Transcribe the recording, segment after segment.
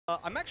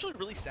I'm actually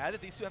really sad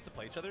that these two have to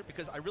play each other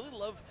because I really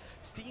love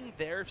seeing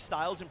their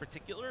styles in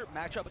particular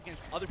match up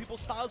against other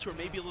people's styles who are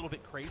maybe a little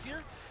bit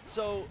crazier.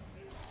 So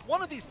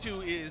one of these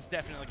two is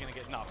definitely going to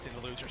get knocked into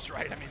losers,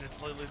 right? I mean,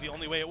 it's literally the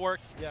only way it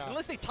works. Yeah.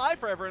 Unless they tie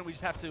forever and we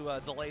just have to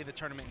delay the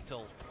tournament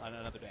until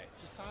another day.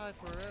 Just tie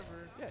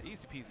forever. Yeah,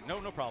 easy peasy. No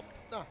problem.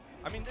 No.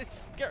 I mean,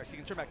 it's Garrus. He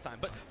can turn back time.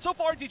 But so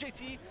far,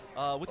 DJT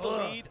with the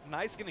lead,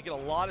 nice, going to get a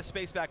lot of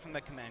space back from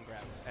that command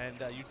grab. And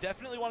you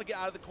definitely want to get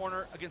out of the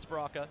corner against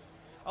Baraka.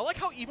 I like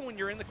how even when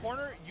you're in the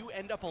corner, you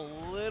end up a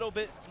little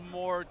bit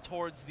more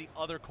towards the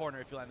other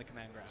corner if you land the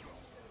command grab.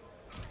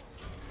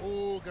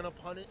 Oh, gonna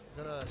punt it,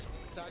 gonna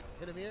attack,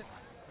 hit him here.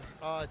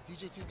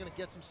 DJT's gonna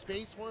get some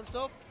space for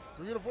himself.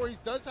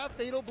 VOORHEES does have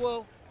Fatal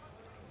Blow.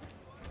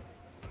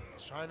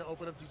 Trying to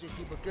open up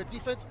DJT, but good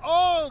defense.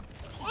 Oh,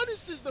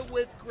 punishes the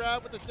whip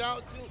grab with the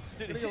down two.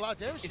 Dude, getting a lot of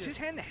damage. Is his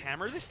hand the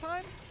hammer this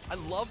time? I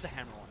love the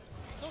hammer one.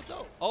 So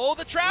dope. Oh,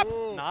 the trap!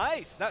 Ooh.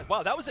 Nice.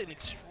 Wow, that was an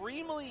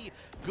extremely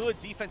good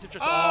defensive.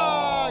 Gets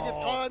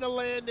caught on the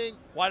landing.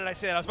 Why did I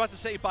say that? I was about to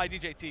say by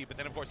DJT, but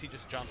then of course he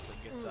just jumps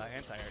and gets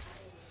anti-aired.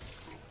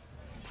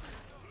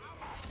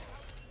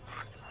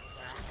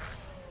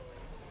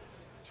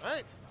 All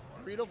right,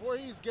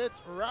 VOORHEES gets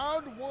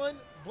round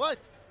one, but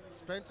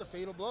spent the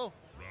Fatal Blow.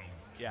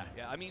 Yeah.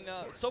 I mean,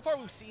 so far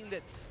we've seen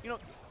that,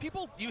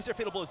 people use their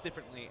Fatal Blows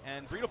differently,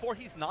 and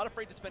VOORHEES not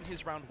afraid to spend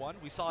his round one.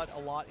 We saw it a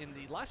lot in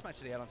the last match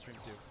that he had on stream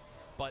too.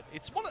 But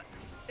it's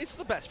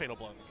the best Fatal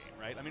Blow in the game,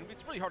 right? I mean,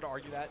 it's really hard to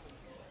argue that.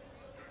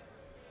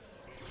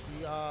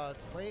 See,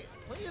 playing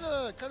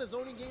a kind of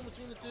zoning game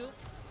between the two.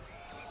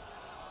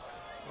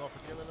 Oh,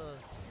 forgiving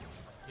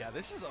Yeah,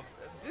 this is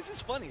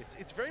funny.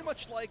 It's very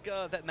much like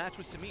that match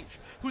with Samich,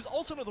 who's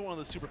also another one of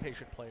those super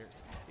patient players.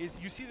 Is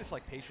you see this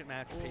like patient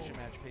match, patient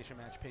match, patient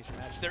match, patient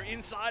match. They're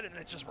inside and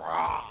it's just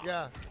raw.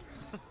 Yeah.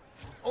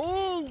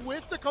 Oh,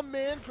 with the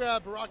command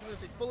grab, Baraka's gonna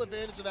take full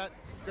advantage of that.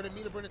 Gonna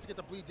meet a burner to get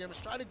the bleed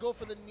damage. Try to go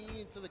for the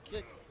knee into the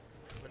kick,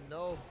 but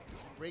no.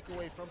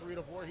 Breakaway from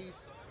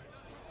VOORHEES.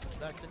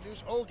 Back to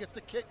Noosh. Oh, gets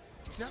the kick.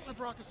 See, that's why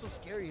Baraka's so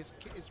scary. His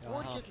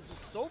forward kick is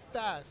just so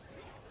fast.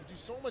 It do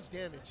so much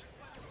damage.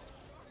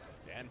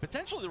 And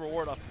potentially the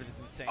reward off of it is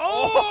insane.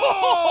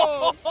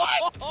 Oh!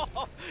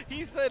 What?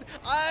 He said,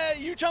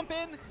 you jump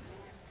in,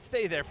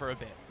 stay there for a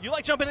bit. You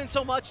like jumping in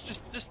so much,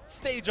 just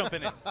stay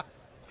jumping in.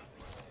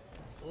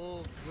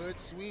 Oh, good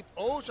sweep.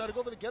 Oh, try to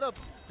go for the get up.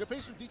 Good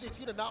pace from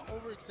DJT to not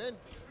overextend.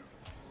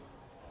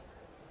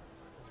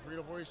 This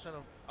VOORHEES trying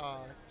to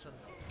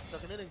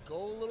tuck him in and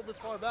go a little bit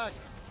far back.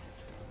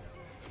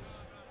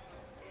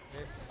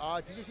 And,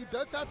 DJT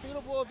does have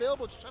Fatal Blow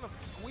available, just trying to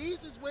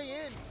squeeze his way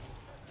in.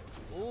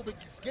 Oh, but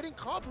he's getting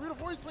caught.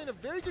 VOORHEES playing a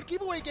very good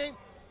keep away game.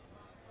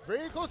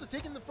 Very close to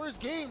taking the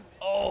first game.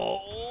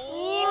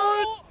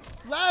 Oh!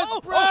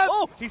 Last breath.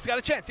 Oh, he's got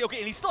a chance. Okay,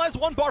 and he still has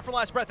one bar for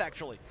last breath,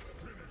 actually.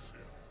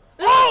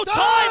 Oh, time!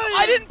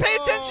 I didn't pay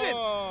attention!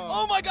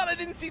 Oh my god, I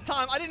didn't see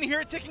time. I didn't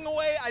hear it ticking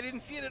away. I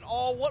didn't see it at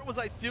all. What was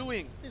I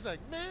doing? He's like,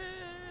 man,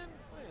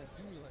 why you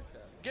do me like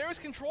that?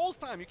 Garrus controls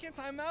time. You can't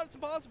time him out. It's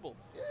impossible.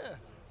 Yeah.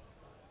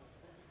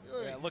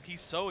 Yeah, look,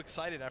 he's so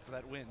excited after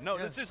that win. No,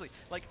 seriously,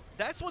 like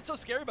that's what's so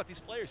scary about these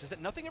players is that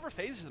nothing ever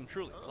phases them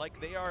truly. Like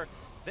they are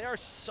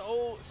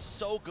so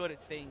good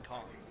at staying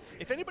calm.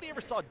 If anybody ever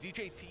saw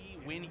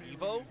DJT win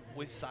Evo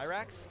with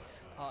Cyrax,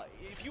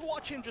 if you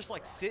watch him just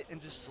like sit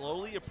and just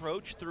slowly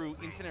approach through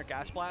instant air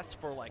gas blasts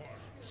for like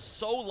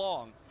so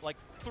long, like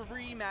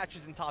 3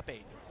 matches in top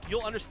 8,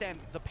 you'll understand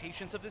the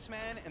patience of this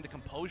man and the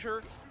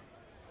composure.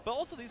 But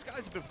also these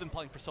guys have been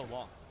playing for so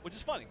long, which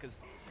is funny because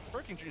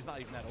Burking Jr. is not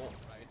even that old,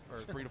 right? Or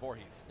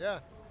VOORHEES.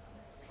 Yeah.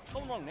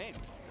 Call the wrong name.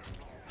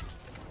 As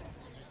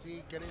you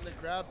see, getting the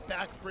grab,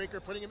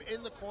 backbreaker, putting him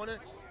in the corner.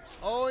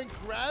 Oh, and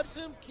grabs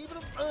him, keeping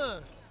him.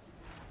 Oh,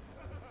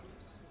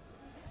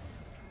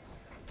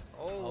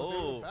 was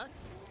able to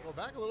go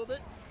back a little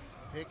bit.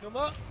 Pick him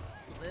up,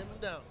 slam him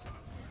down.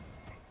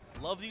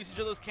 Love the usage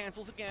of those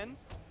cancels again.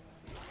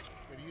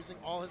 They're using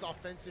all his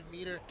offensive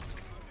meter.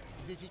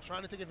 DJT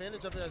trying to take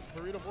advantage of it as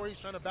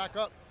VOORHEES trying to back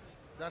up.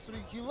 That's what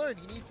he learned.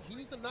 He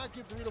needs to not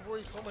give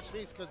VOORHEES so much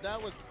space because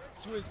that was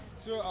to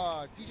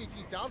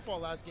DJT's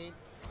downfall last game.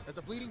 As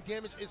the bleeding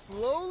damage is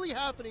slowly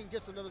happening,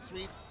 gets another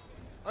sweep,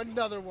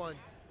 another one.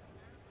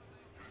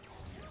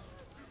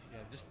 Yeah,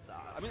 just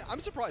I mean,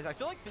 I'm surprised. I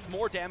feel like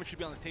more damage should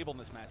be on the table in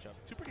this matchup.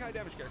 2 pretty high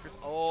damage characters.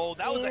 Oh,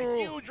 that was a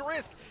huge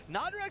risk.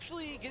 Not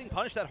actually getting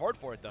punished that hard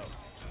for it though.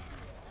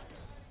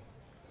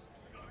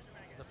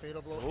 The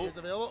Fatal Blow is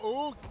available.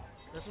 Oh,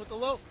 this with the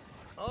low.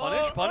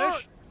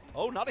 Punish.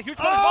 Oh, not a huge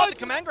punish, but the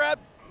command grab.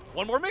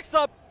 One more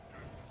mix-up.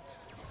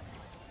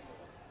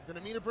 He's going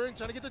to meet a burn,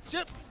 trying to get the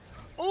chip.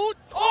 Okay.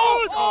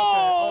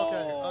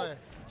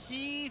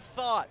 He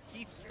thought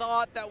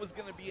that was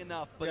going to be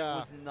enough, but it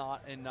was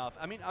not enough.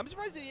 I mean, I'm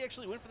surprised that he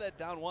actually went for that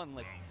down one.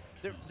 Like,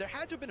 there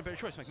had to have been a better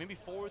choice, like maybe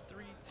 4-3-2.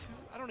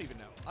 I don't even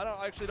know.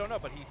 I actually don't know,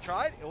 but he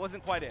tried. It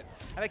wasn't quite it.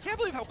 And I can't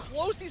believe how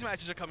close these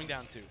matches are coming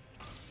down to.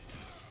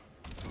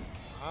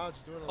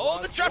 Just doing a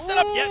lot the trap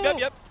setup.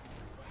 Yep.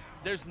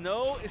 There's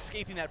no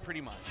escaping that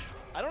pretty much.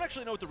 I don't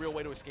actually know what the real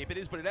way to escape it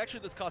is, but it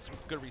actually does cost some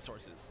good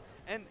resources.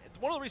 And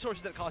one of the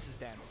resources that costs is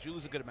damage. You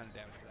lose a good amount of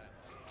damage for that.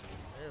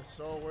 Yeah,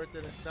 so worth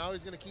it. And now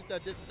he's going to keep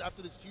that distance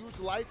after this huge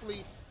life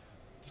lead.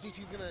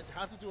 DJT's going to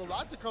have to do a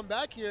lot to come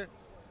back here.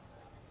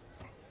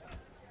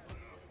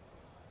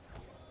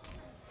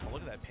 Oh,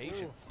 look at that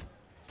patience.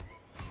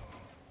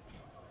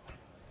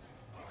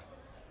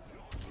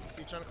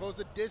 See, trying to close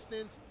the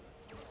distance.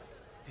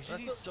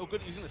 DJT's so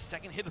good at using the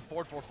second hit of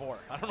forward 4-4.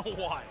 I don't know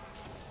why.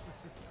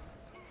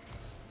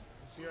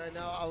 You see right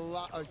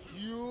now a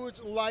huge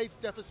life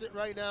deficit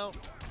right now.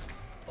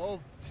 Oh,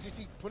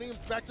 DJT putting him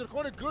back to the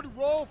corner. Good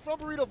roll from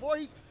BURRITO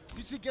VOORHEES.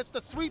 DJT gets the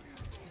sweep.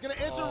 He's going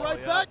to answer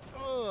right back.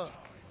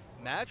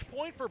 Match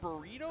point for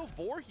BURRITO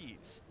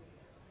VOORHEES.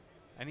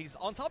 And he's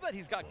on top of that,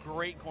 he's got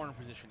great corner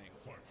positioning.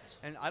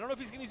 And I don't know if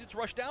he's going to use it to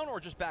rush down or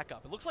just back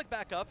up. It looks like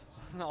back up.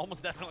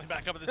 Almost definitely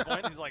back up at this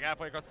point. He's like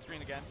halfway across the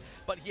screen again.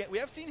 But we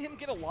have seen him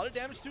get a lot of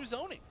damage through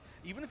zoning.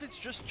 Even if it's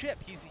just chip,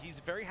 he's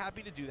very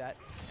happy to do that.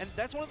 And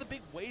that's one of the big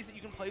ways that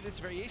you can play this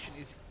variation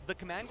is the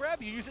command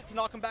grab. You use it to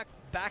knock him back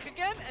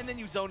again, and then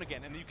you zone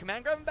again. And then you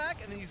command grab him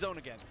back, and then you zone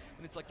again.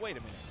 And it's like, wait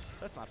a minute.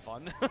 That's not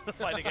fun to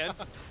fight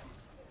against.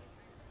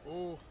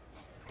 Oh.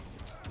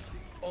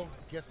 Oh,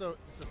 gets the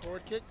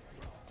forward kick.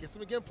 Gets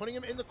him again, putting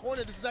him in the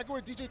corner. This is exactly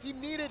where DJT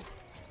needed.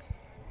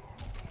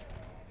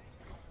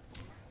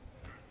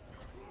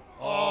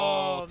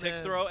 Oh, tick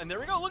throw. And there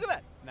we go. Look at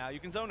that. Now you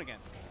can zone again.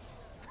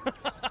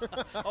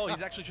 Oh,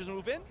 he's actually choosing to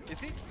move in? Is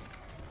he?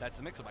 That's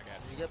the mix-up, I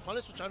guess. You get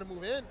punished for trying to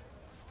move in.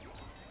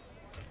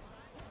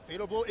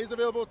 Fatal blow is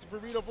available to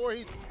BURRITO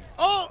VOORHEES.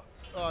 Oh!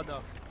 Oh, no.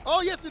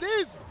 Oh, yes, it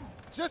is!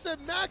 Just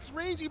at max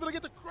range, able to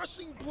get the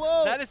crushing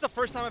blow. That is the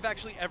first time I've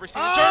actually ever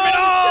seen a tournament.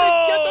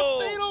 Oh! Get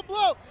the fatal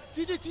blow.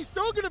 DJT's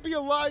still going to be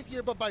alive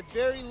here, but by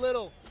very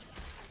little.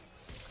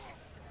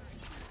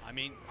 I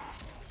mean,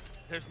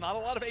 there's not a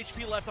lot of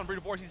HP left on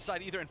BURRITO VOORHEES'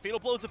 side either, and Fatal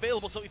Blow is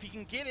available, so if he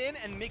can get in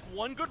and make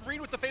one good read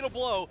with the Fatal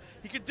Blow,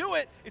 he could do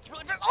it. It's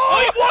really fast.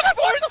 Oh, he walked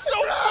forward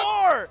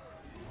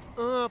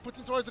so far! Puts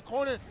him towards the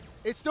corner.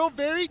 It's still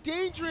very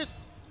dangerous.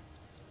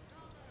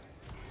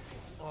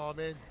 Oh,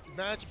 man.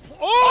 Match.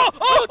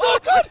 Oh,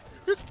 good!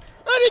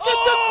 And he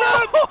gets the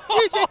grab!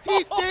 DJT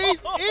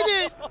stays in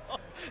it!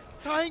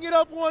 Tying it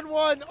up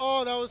 1-1.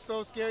 Oh, that was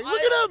so scary.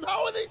 Look at him!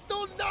 How are they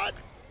still not?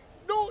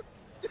 No.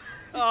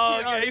 Oh,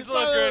 okay. He's a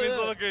little grin. He's a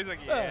little grin. He's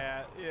like,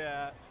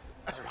 yeah.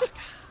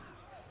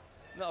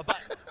 No, but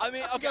I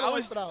mean, okay.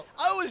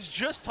 I was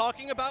just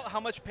talking about how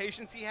much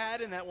patience he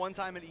had in that one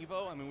time at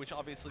Evo. I mean, which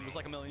obviously was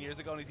like a million years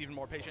ago, and he's even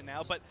more patient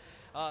now. But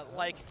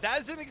like,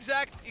 that's an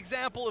exact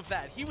example of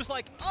that. He was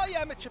like, oh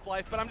yeah, I'm at chip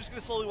life, but I'm just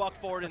gonna slowly walk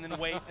forward and then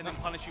wait and then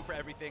punish you for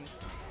everything.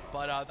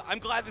 But I'm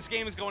glad this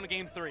game is going to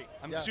game 3.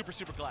 I'm super,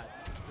 super glad.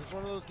 This is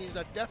one of those games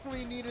that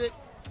definitely needed it.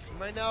 And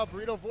right now,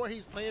 BURRITO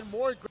VOORHEES playing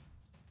more.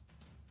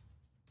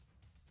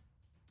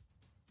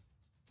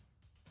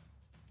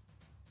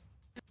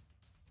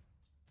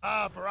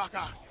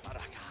 Baraka.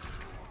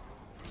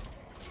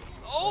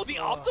 Oh, the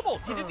optimal.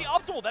 He did the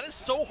optimal. That is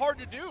so hard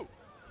to do.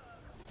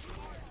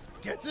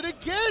 Gets it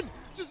again.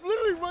 Just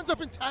literally runs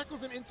up and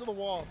tackles him into the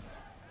wall.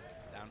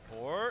 Down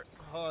 4.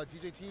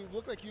 DJT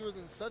looked like he was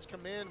in such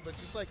command, but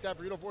just like that,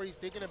 BURRITO VOORHEES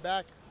taking it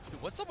back.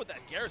 Dude, what's up with that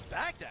Garrus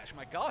backdash?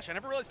 My gosh, I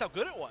never realized how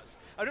good it was.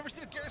 I've never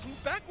seen a Garrus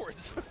move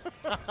backwards.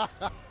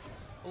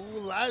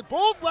 Ooh,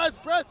 both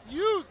last breaths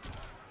used.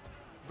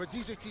 But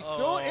DJT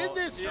still in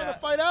this, trying to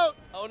fight out.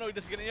 Oh no, he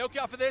doesn't get an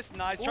Yoki off of this.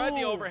 Nice, tried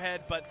the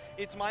overhead, but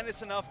it's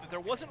minus enough that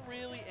there wasn't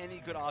really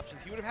any good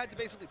options. He would have had to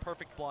basically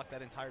perfect block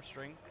that entire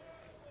string,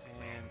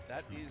 and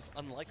that is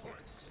unlikely.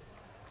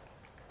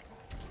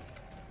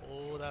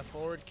 Oh, that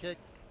forward kick.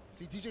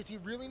 See, DJT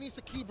really needs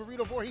to keep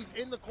BURRITO VOORHEES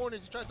in the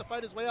corners. He tries to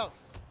fight his way out.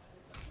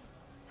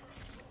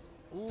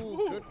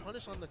 Ooh, good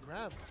punish on the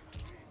grab.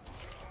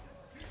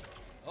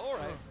 All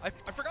right.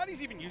 I forgot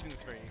he's even using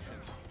this variation.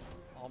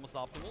 Almost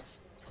optimals.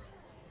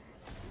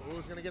 Oh,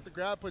 he's going to get the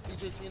grab, put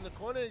DJT in the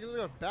corner. He's going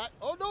to back.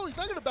 Oh, no, he's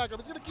not going to back up.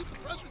 He's going to keep the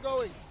pressure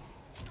going.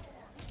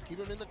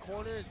 Keep him in the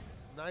corner.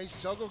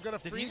 Nice juggle. Going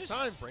to freeze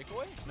time.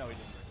 Breakaway? No, he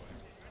didn't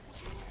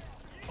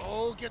break away.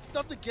 Oh, gets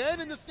stuffed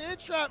again in the sand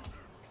trap.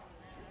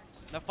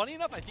 Now, funny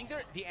enough, I think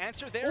the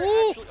answer there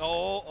actually...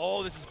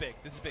 Oh, this is big.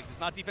 This is big. It's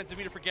not defensive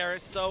meter for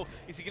Garrus, so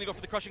is he going to go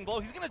for the crushing blow?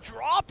 He's going to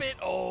drop it.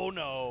 Oh,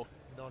 no.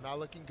 No, not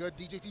looking good.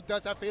 DJT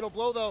does have fatal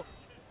blow, though.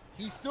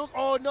 He's still...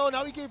 Oh, no,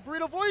 now he gave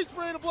BURRITO VOORHEES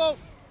fatal blow.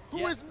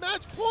 Who is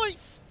match point?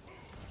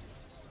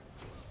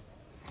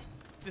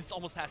 This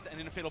almost has to end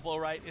in a fatal blow,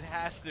 right? It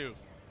has to.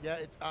 Yeah,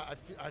 I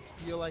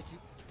feel like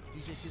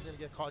DJT's going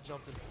to get caught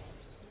jumping.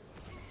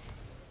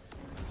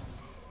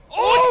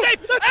 Oh, he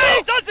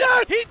does it!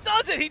 Yes! He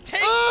does it! He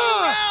takes the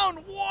round!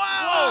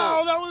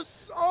 Wow! Wow, that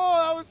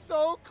was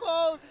so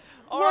close.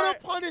 What a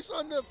punish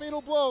on the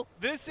fatal blow.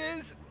 This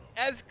is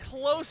as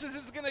close as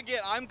it's going to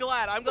get. I'm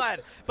glad.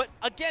 But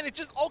again, it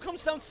just all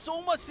comes down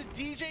so much to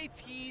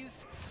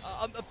DJT's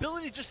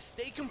ability to just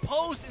stay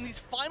composed in these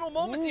final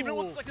moments, even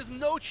when it looks like there's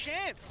no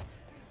chance.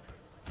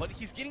 But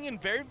he's getting in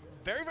very,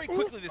 very, very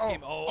quickly this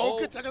game. Oh,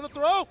 good tech on the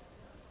throw.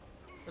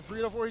 As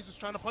BURRITO VOORHEES was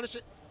trying to punish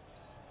it.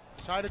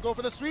 Try to go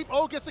for the sweep.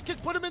 Oh, gets the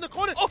kick, put him in the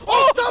corner. Oh,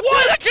 Stops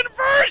what a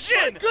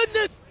conversion! My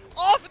goodness!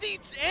 Off the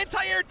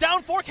anti-air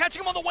down 4,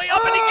 catching him on the way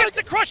up, and he gets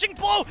the crushing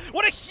blow.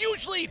 What a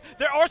huge lead.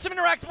 There are some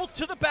interactables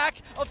to the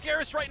back of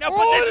Garrus right now,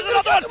 but this is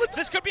another one.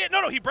 This could be it.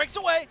 No, he breaks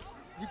away.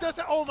 He does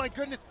that. Oh my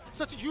goodness.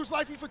 Such a huge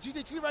life lead for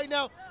DJT right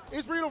now.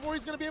 Is BURRITO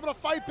VOORHEES going to be able to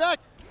fight back?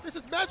 This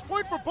is match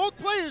point for both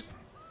players.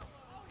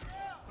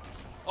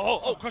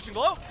 Oh, crushing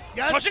blow?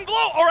 Yes. Crushing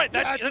blow. All right,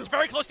 that's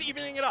very close to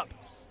evening it up.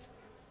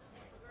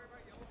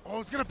 Oh,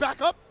 he's going to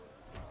back up.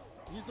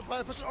 He's the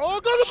player pushing.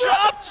 Oh, go to the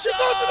chop! He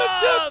goes to the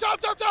tip. Chop,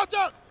 chop, chop,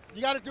 chop.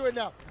 You got to do it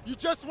now. You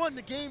just won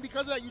the game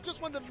because of that. You just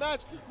won the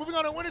match. Moving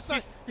on winner's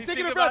side. He's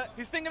taking a breath.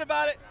 He's thinking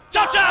about it.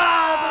 Chop,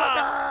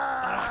 chop!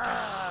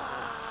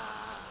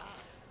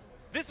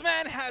 This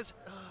man has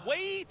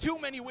way too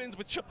many wins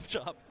with chop,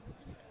 chop.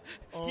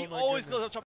 Oh he my always goodness. goes up chop.